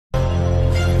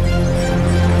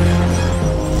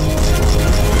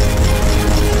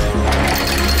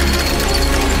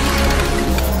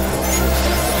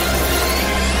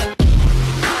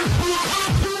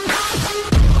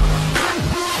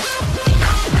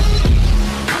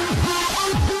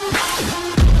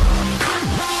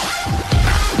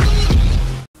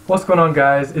What's going on,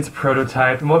 guys? It's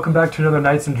Prototype and welcome back to another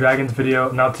Knights and Dragons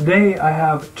video. Now today I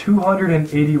have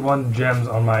 281 gems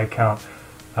on my account.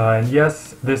 And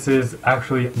yes, this is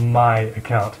actually my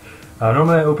account.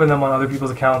 Normally I open them on other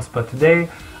people's accounts, but today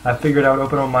I figured I would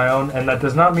open them on my own, and that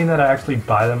does not mean that I actually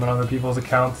buy them on other people's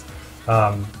accounts.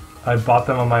 I bought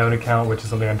them on my own account, which is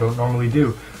something I don't normally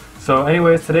do. So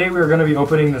anyways, today we're going to be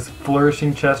opening this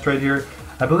Flourishing chest right here.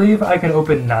 I believe I can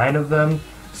open 9 of them.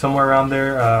 Somewhere around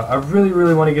there. I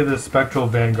really want to get this Spectral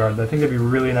Vanguard. I think that'd be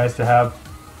really nice to have.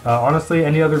 Honestly,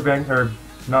 any other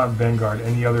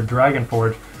any other Dragon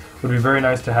Forge would be very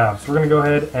nice to have. So we're going to go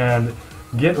ahead and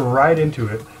get right into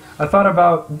it. I thought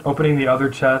about opening the other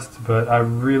chest, but I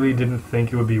really didn't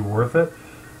think it would be worth it.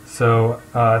 So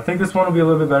I think this one will be a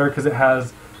little bit better because it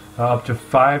has up to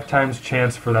 5 times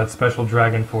chance for that special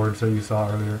Dragon Forge that you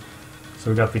saw earlier. So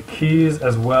we got the keys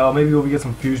as well. Maybe we'll get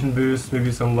some fusion boosts,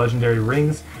 maybe some legendary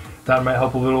rings. That might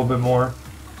help a little bit more.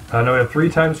 Now we have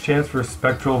 3 times chance for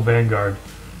Spectral Vanguard.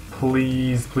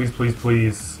 Please, please, please,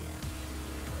 please.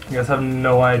 You guys have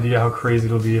no idea how crazy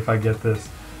it'll be if I get this.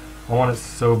 I want it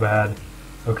so bad.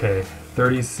 Okay,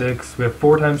 36. We have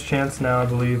 4 times chance now, I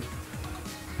believe.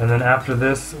 And then after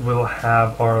this, we'll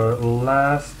have our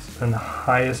last and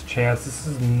highest chance. This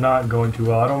is not going too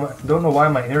well. I don't know why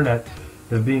my internet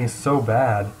is being so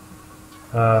bad.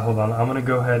 Hold on, I'm gonna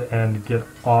go ahead and get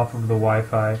off of the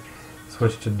Wi-Fi,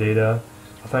 switch to data.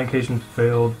 Authentication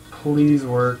failed. Please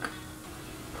work.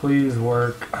 Please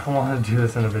work. I don't want to do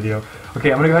this in a video.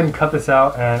 Okay, I'm gonna go ahead and cut this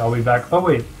out and I'll be back. Oh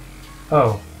wait.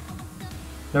 Oh.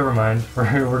 Never mind.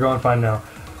 We're going fine now.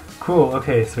 Cool,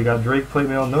 okay, so we got Drake plate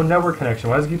mail, no network connection.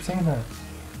 Why does it keep saying that?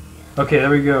 Okay, there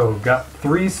we go. Got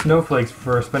 3 snowflakes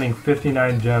for spending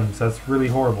 59 gems. That's really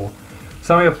horrible.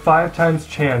 So we have 5 times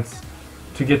chance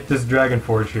to get this Dragon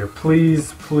Forge here.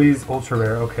 Please, please, ultra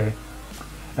rare. Okay.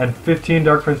 And 15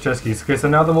 Dark Prince chest keys. Okay, so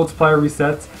now the multiplier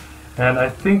resets, and I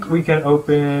think we can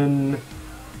open.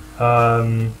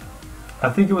 I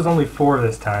think it was only 4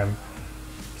 this time.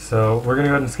 So we're gonna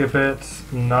go ahead and skip it.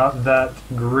 Not that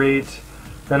great.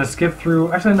 Gonna skip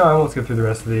through. Actually, no, I won't skip through the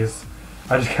rest of these.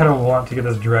 I just kind of want to get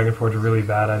this Dragon Forge really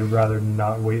bad. I'd rather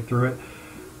not wait through it.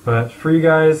 But for you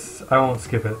guys, I won't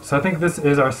skip it. So I think this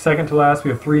is our second to last. We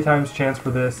have 3 times chance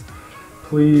for this.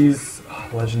 Please. Oh,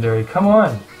 legendary. Come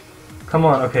on. Come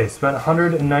on. Okay, spent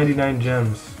 199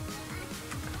 gems.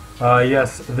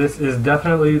 Yes, this is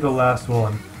definitely the last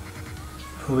one.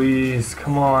 Please.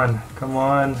 Come on. Come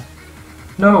on.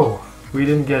 No. We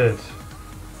didn't get it.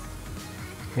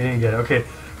 We didn't get it. Okay.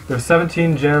 There's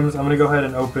 17 gems. I'm going to go ahead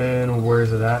and open. Where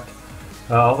is it at?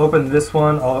 I'll open this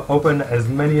one. I'll open as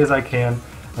many as I can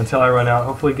until I run out.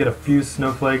 Hopefully get a few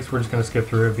snowflakes. We're just going to skip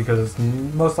through it because it's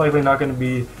most likely not going to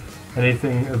be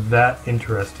anything that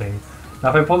interesting.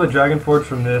 Now if I pull the Dragon Forge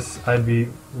from this, I'd be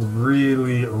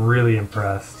really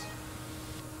impressed.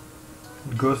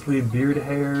 Ghostly beard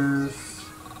hairs,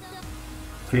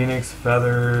 phoenix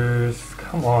feathers.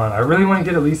 Come on, I really want to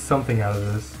get at least something out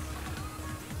of this.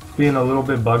 It's being a little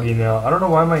bit buggy now. I don't know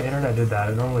why my internet did that.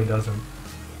 It normally doesn't.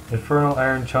 Infernal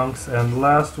Iron Chunks, and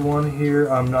last one here,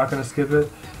 I'm not going to skip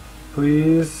it,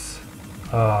 please.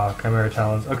 Chimera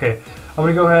Talons. Okay, I'm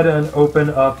going to go ahead and open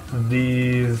up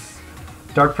these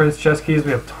Dark Prince chest keys.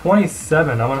 We have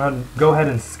 27. I'm going to go ahead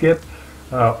and skip.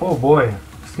 Oh boy,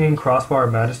 Skiing Crossbar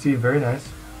of Majesty, very nice.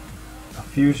 A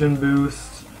Fusion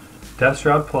Boost, Death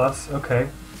Shroud Plus, okay.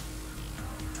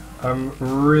 I'm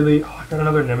really, I got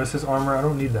another Nemesis armor, I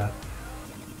don't need that.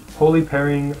 Holy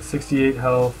Pairing, 68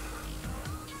 health.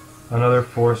 Another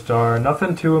 4-star.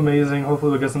 Nothing too amazing.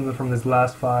 Hopefully we'll get something from this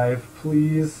last 5.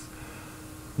 Please.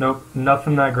 Nope.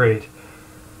 Nothing that great.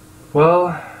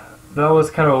 Well, that was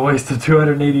kind of a waste of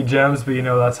 280 gems, but you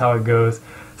know that's how it goes.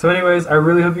 So anyways, I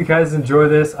really hope you guys enjoy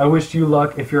this. I wish you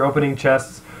luck if you're opening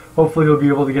chests. Hopefully you'll be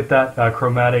able to get that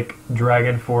chromatic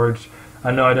Dragon Forge.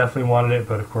 I know I definitely wanted it,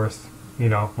 but of course, you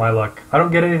know, my luck. I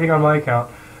don't get anything on my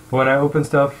account, but when I open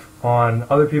stuff on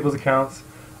other people's accounts,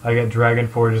 I get Dragon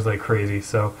Forges like crazy.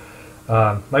 So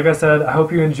like I said, I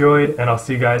hope you enjoyed, and I'll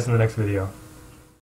see you guys in the next video.